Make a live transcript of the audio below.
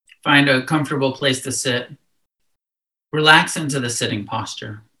Find a comfortable place to sit. Relax into the sitting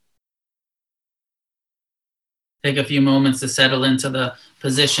posture. Take a few moments to settle into the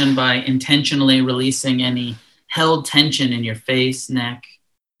position by intentionally releasing any held tension in your face, neck,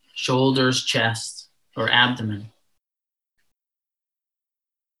 shoulders, chest, or abdomen.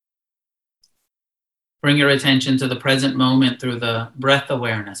 Bring your attention to the present moment through the breath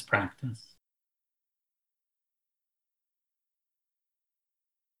awareness practice.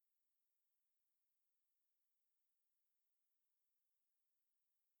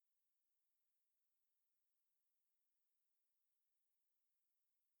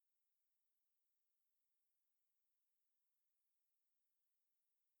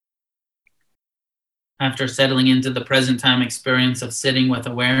 After settling into the present time experience of sitting with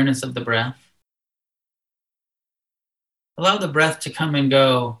awareness of the breath, allow the breath to come and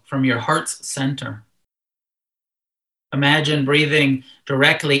go from your heart's center. Imagine breathing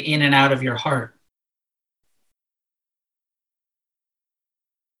directly in and out of your heart.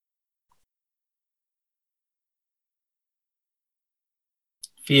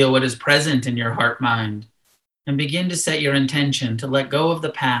 Feel what is present in your heart mind and begin to set your intention to let go of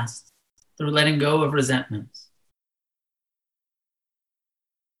the past through letting go of resentments.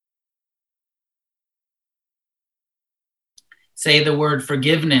 Say the word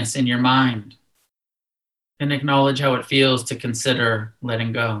forgiveness in your mind and acknowledge how it feels to consider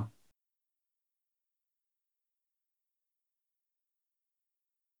letting go.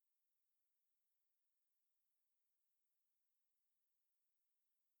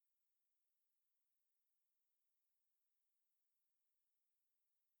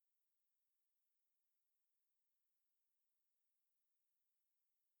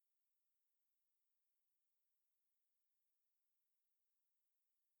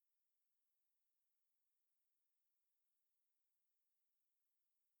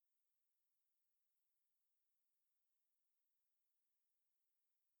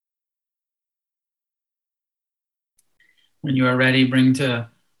 When you are ready, bring to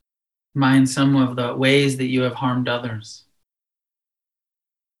mind some of the ways that you have harmed others,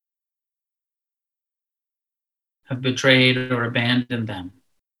 have betrayed or abandoned them.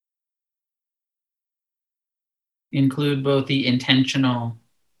 Include both the intentional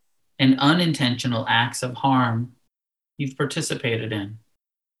and unintentional acts of harm you've participated in.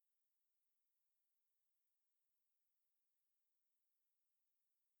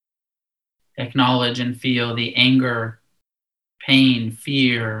 Acknowledge and feel the anger, pain,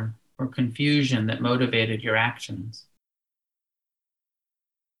 fear, or confusion that motivated your actions.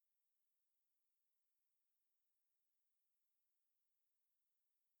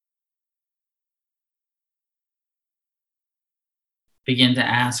 Begin to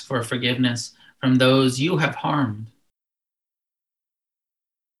ask for forgiveness from those you have harmed.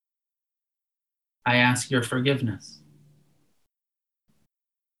 I ask your forgiveness.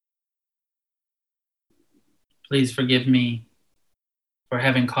 Please forgive me for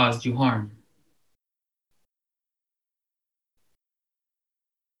having caused you harm.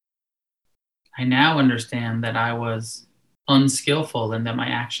 I now understand that I was unskillful and that my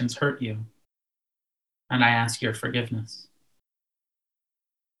actions hurt you, and I ask your forgiveness.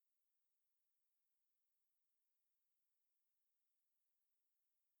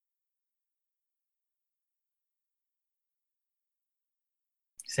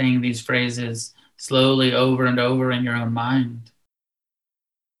 Saying these phrases slowly over and over in your own mind.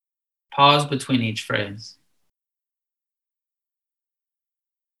 Pause between each phrase,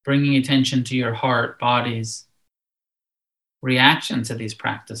 bringing attention to your heart, body's reaction to these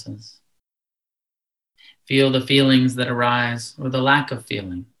practices. Feel the feelings that arise or the lack of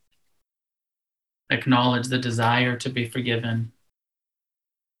feeling. Acknowledge the desire to be forgiven.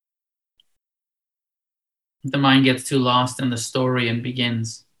 If the mind gets too lost in the story and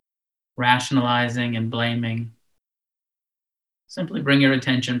begins rationalizing and blaming, simply bring your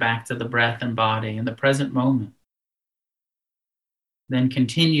attention back to the breath and body in the present moment. Then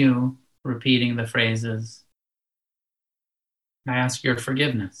continue repeating the phrases, I ask your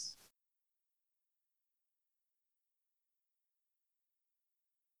forgiveness.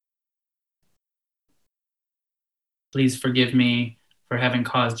 Please forgive me for having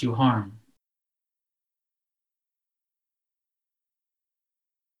caused you harm.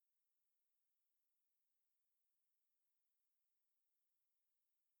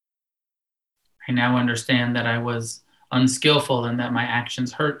 I now understand that I was unskillful and that my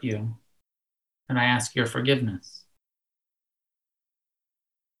actions hurt you, and I ask your forgiveness.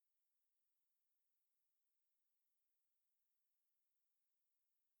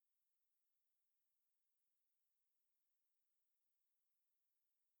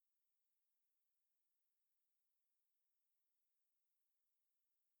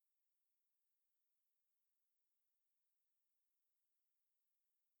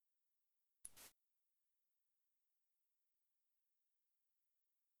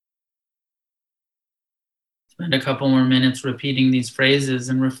 Spend a couple more minutes repeating these phrases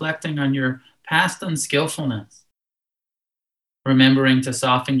and reflecting on your past unskillfulness, remembering to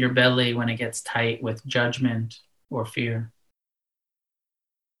soften your belly when it gets tight with judgment or fear.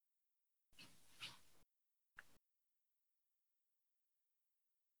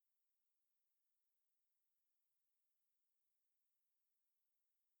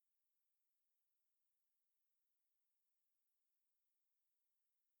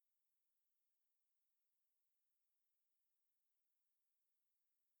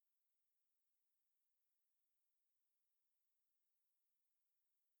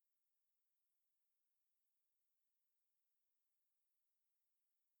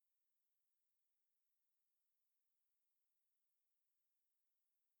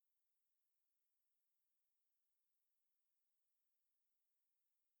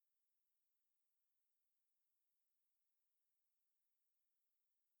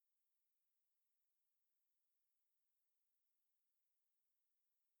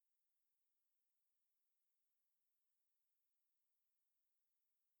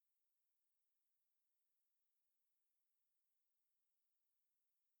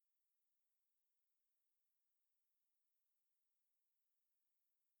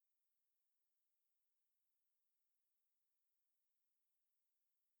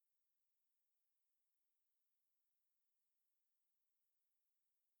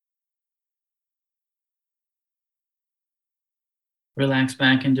 Relax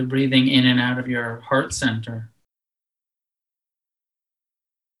back into breathing in and out of your heart center.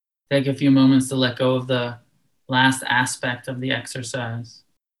 Take a few moments to let go of the last aspect of the exercise.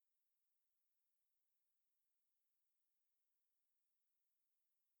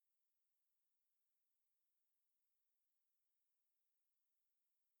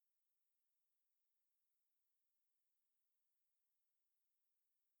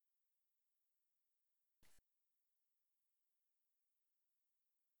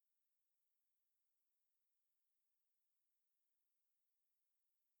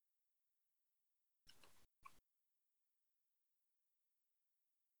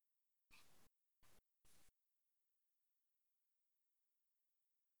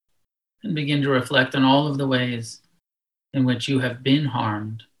 And begin to reflect on all of the ways in which you have been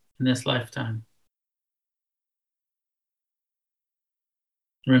harmed in this lifetime.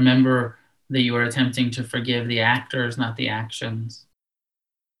 Remember that you are attempting to forgive the actors, not the actions.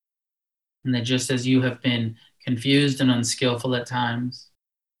 And that just as you have been confused and unskillful at times,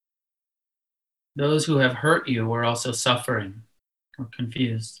 those who have hurt you were also suffering or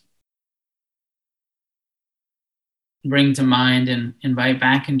confused. Bring to mind and invite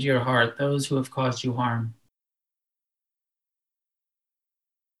back into your heart those who have caused you harm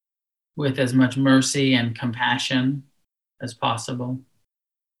with as much mercy and compassion as possible.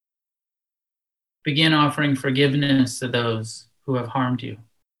 Begin offering forgiveness to those who have harmed you,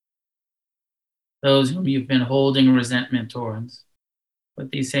 those whom you've been holding resentment towards, with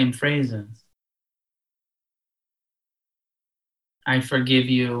these same phrases. I forgive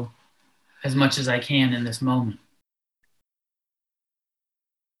you as much as I can in this moment.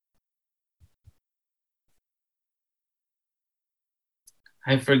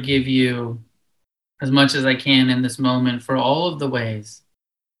 I forgive you as much as I can in this moment for all of the ways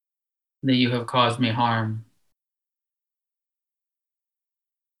that you have caused me harm.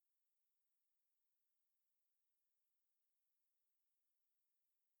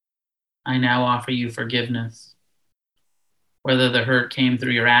 I now offer you forgiveness, whether the hurt came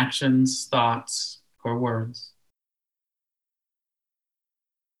through your actions, thoughts, or words.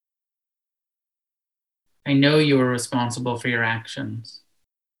 I know you are responsible for your actions,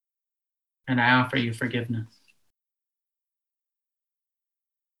 and I offer you forgiveness.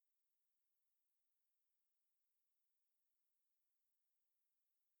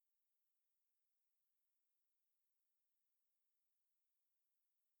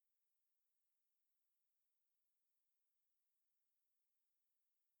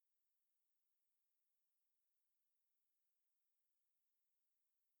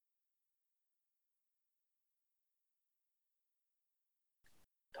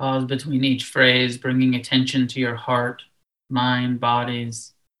 Pause between each phrase, bringing attention to your heart, mind,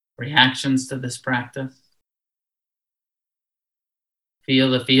 body's reactions to this practice. Feel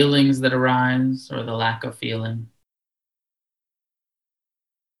the feelings that arise or the lack of feeling.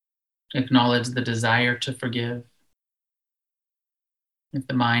 Acknowledge the desire to forgive. If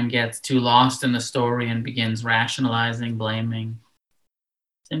the mind gets too lost in the story and begins rationalizing, blaming,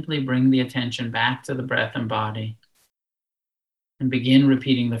 simply bring the attention back to the breath and body and begin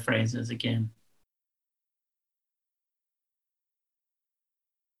repeating the phrases again.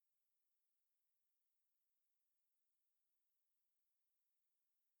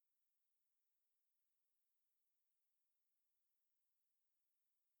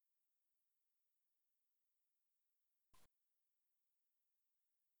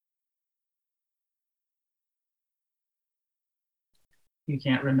 You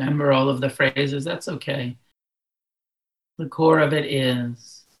can't remember all of the phrases. That's okay. The core of it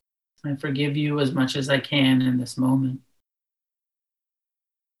is, I forgive you as much as I can in this moment.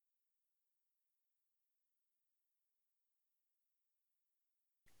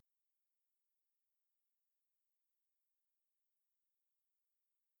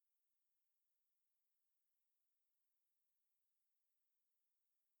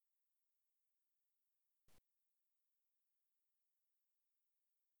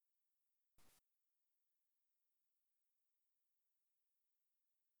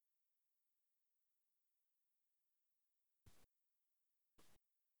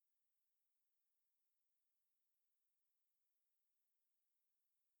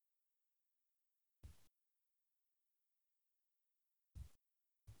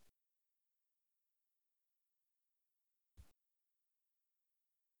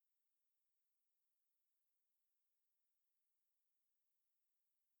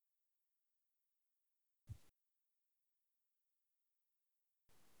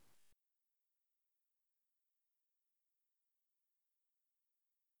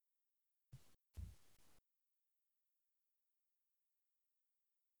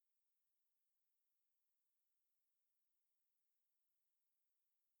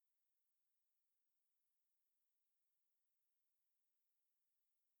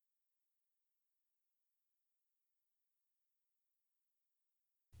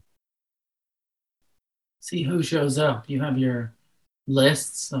 See who shows up. You have your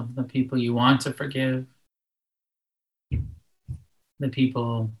lists of the people you want to forgive, the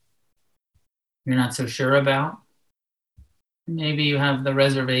people you're not so sure about. Maybe you have the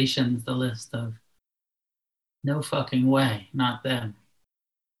reservations, the list of no fucking way, not them.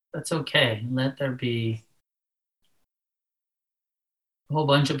 That's okay. Let there be a whole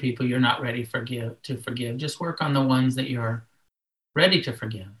bunch of people you're not ready to forgive. Just work on the ones that you're ready to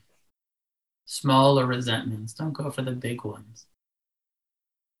forgive. Smaller resentments. Don't go for the big ones.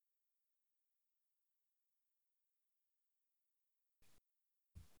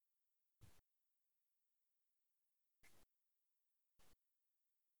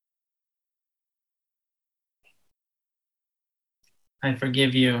 I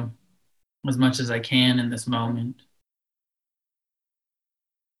forgive you as much as I can in this moment.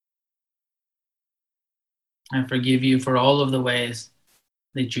 I forgive you for all of the ways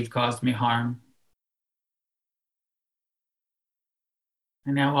that you've caused me harm.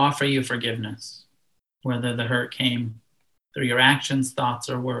 I now offer you forgiveness, whether the hurt came through your actions, thoughts,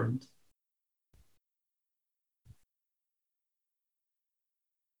 or words.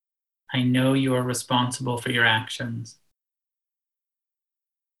 I know you are responsible for your actions,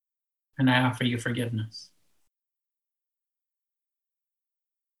 and I offer you forgiveness.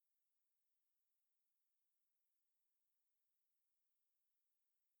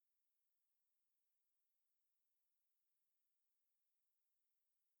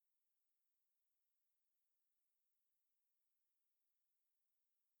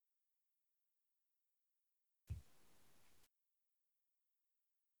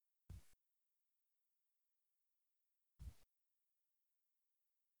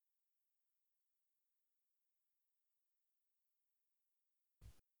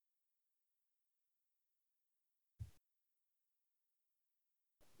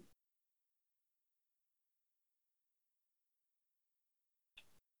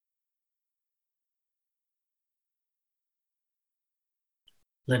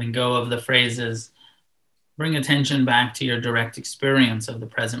 Letting go of the phrases, bring attention back to your direct experience of the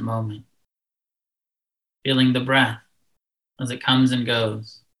present moment. Feeling the breath as it comes and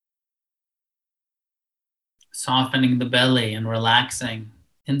goes. Softening the belly and relaxing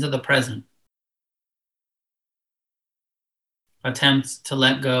into the present. Attempt to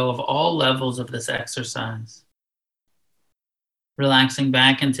let go of all levels of this exercise. Relaxing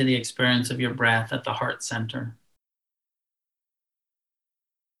back into the experience of your breath at the heart center.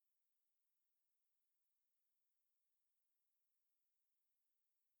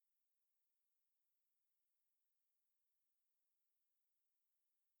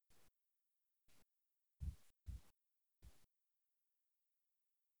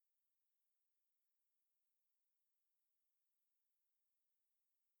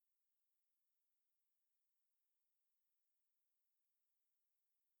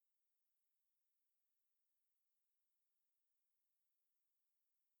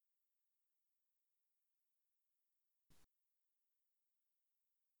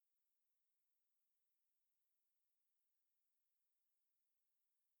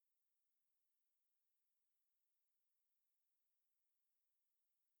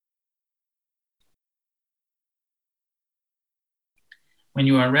 When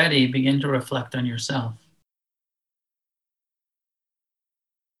you are ready, begin to reflect on yourself.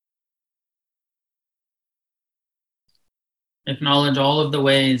 Acknowledge all of the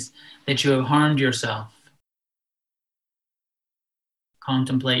ways that you have harmed yourself.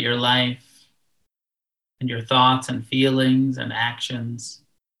 Contemplate your life and your thoughts and feelings and actions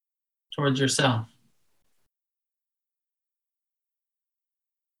towards yourself.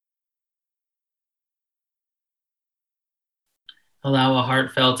 Allow a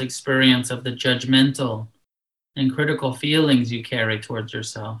heartfelt experience of the judgmental and critical feelings you carry towards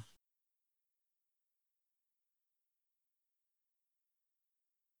yourself.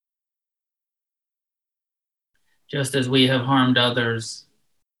 Just as we have harmed others,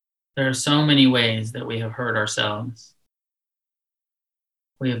 there are so many ways that we have hurt ourselves.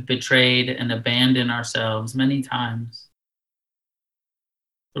 We have betrayed and abandoned ourselves many times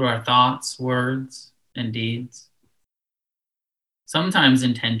through our thoughts, words, and deeds. Sometimes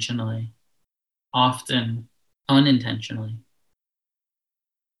intentionally, often unintentionally.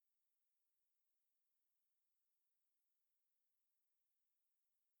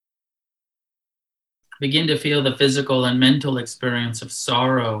 Begin to feel the physical and mental experience of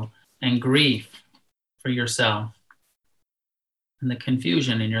sorrow and grief for yourself and the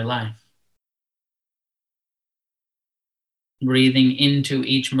confusion in your life. Breathing into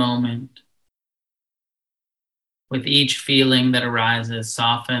each moment. With each feeling that arises,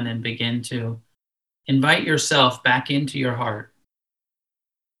 soften and begin to invite yourself back into your heart.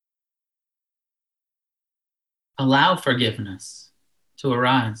 Allow forgiveness to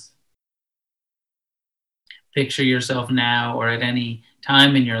arise. Picture yourself now or at any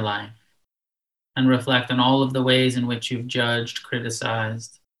time in your life and reflect on all of the ways in which you've judged,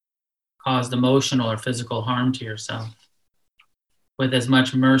 criticized, caused emotional or physical harm to yourself with as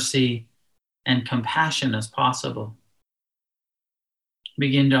much mercy and compassion as possible.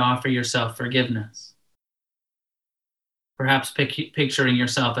 Begin to offer yourself forgiveness. Perhaps picturing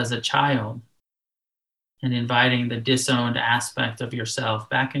yourself as a child and inviting the disowned aspect of yourself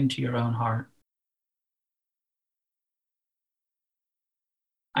back into your own heart.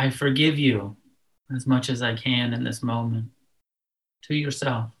 I forgive you as much as I can in this moment to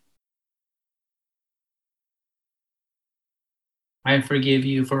yourself. I forgive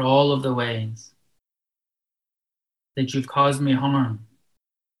you for all of the ways that you've caused me harm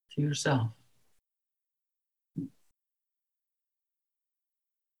to yourself.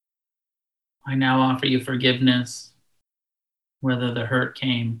 I now offer you forgiveness, whether the hurt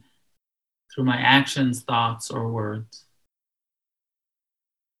came through my actions, thoughts, or words.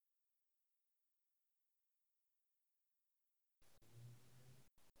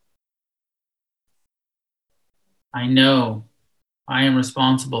 I know I am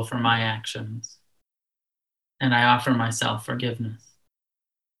responsible for my actions, and I offer myself forgiveness.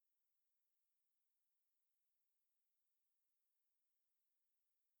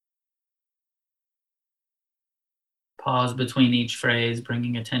 Pause between each phrase,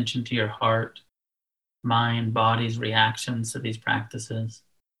 bringing attention to your heart, mind, body's reactions to these practices.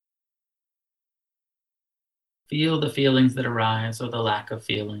 Feel the feelings that arise or the lack of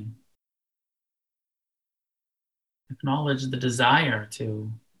feeling. Acknowledge the desire to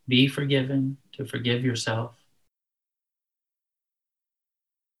be forgiven, to forgive yourself.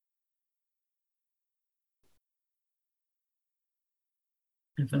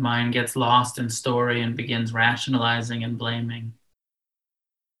 If the mind gets lost in story and begins rationalizing and blaming,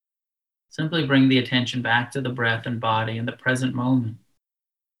 simply bring the attention back to the breath and body in the present moment.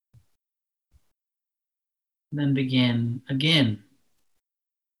 And then begin again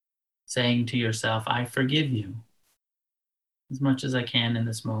saying to yourself, I forgive you as much as I can in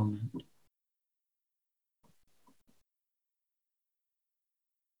this moment.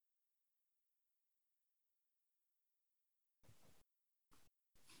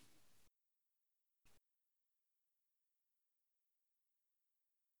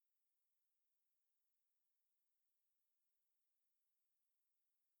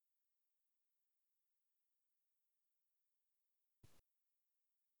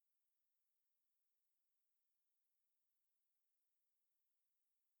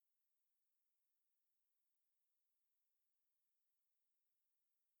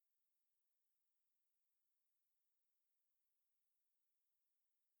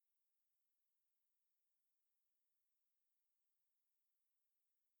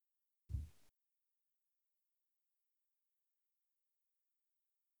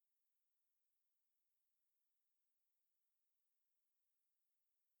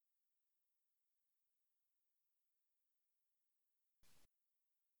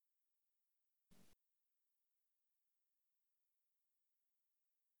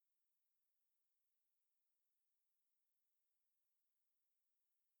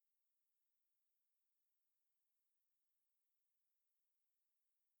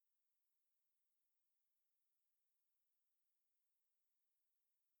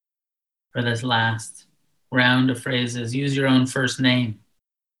 For this last round of phrases, use your own first name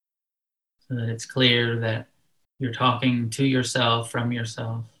so that it's clear that you're talking to yourself from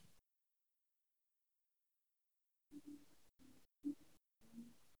yourself.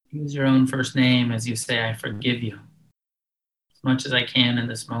 Use your own first name as you say, I forgive you, as much as I can in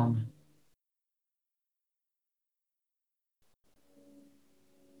this moment.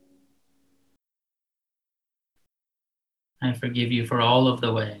 I forgive you for all of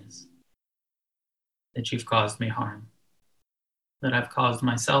the ways that you've caused me harm, that I've caused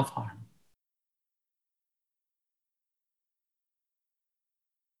myself harm.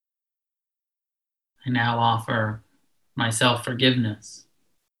 I now offer myself forgiveness,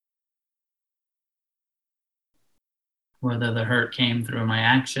 whether the hurt came through my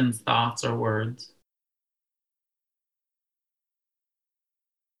actions, thoughts, or words.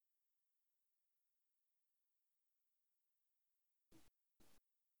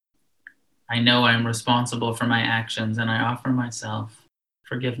 I know I am responsible for my actions, and I offer myself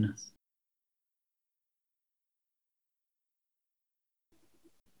forgiveness.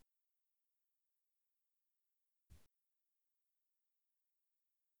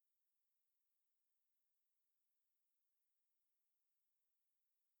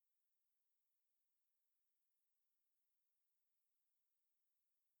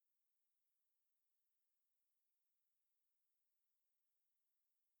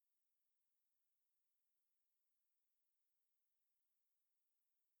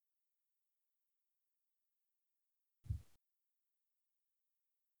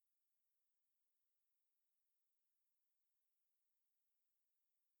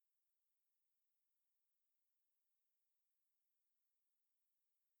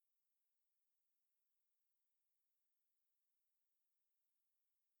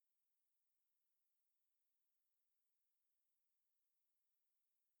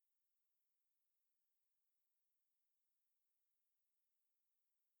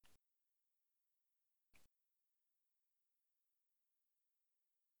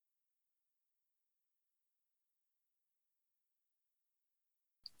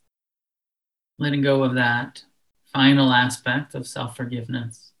 Letting go of that final aspect of self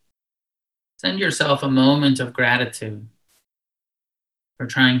forgiveness. Send yourself a moment of gratitude for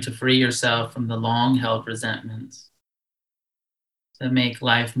trying to free yourself from the long held resentments that make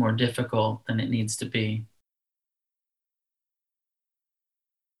life more difficult than it needs to be.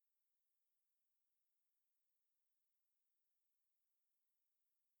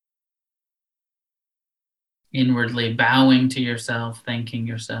 Inwardly bowing to yourself, thanking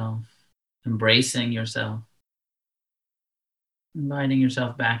yourself, embracing yourself, inviting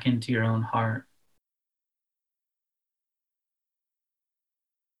yourself back into your own heart.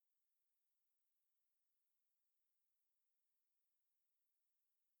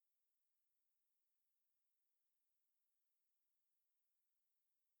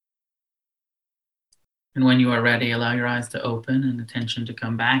 And when you are ready, allow your eyes to open and attention to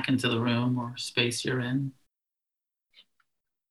come back into the room or space you're in.